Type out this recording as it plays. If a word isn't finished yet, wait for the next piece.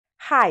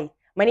Hi,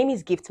 my name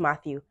is Gift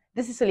Matthew.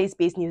 This is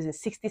Solis-based news in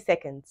 60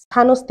 seconds.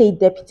 Kano State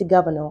Deputy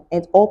Governor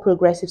and All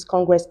Progressives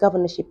Congress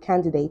governorship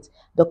candidate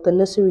Dr.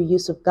 Nasiru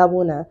Yusuf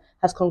Gawuna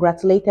has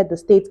congratulated the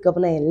state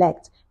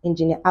governor-elect,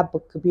 Engineer Abba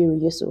Kabir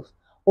Yusuf.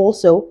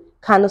 Also,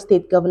 Kano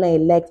State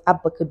Governor-elect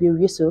Abba Kabir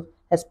Yusuf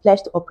has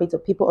pledged to operate a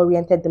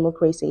people-oriented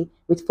democracy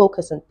with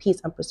focus on peace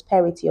and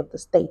prosperity of the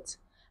state.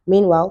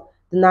 Meanwhile,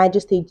 the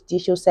Niger State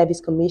Judicial Service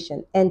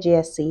Commission,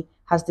 NJSC,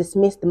 has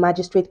dismissed the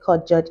magistrate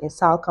court judge in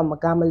Salka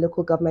Magama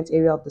local government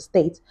area of the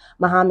state,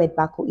 Mohammed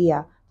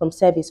Bakuia, from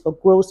service for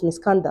gross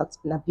misconduct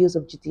and abuse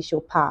of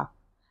judicial power.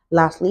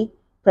 Lastly,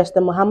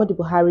 President Muhammadu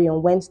Buhari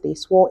on Wednesday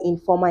swore in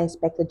former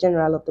Inspector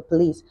General of the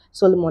Police,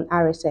 Solomon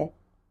Arese,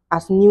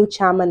 as new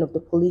chairman of the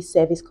Police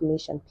Service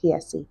Commission,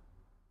 PSC.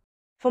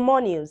 For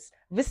more news,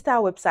 visit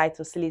our website,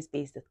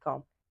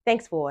 solisbase.com.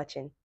 Thanks for watching.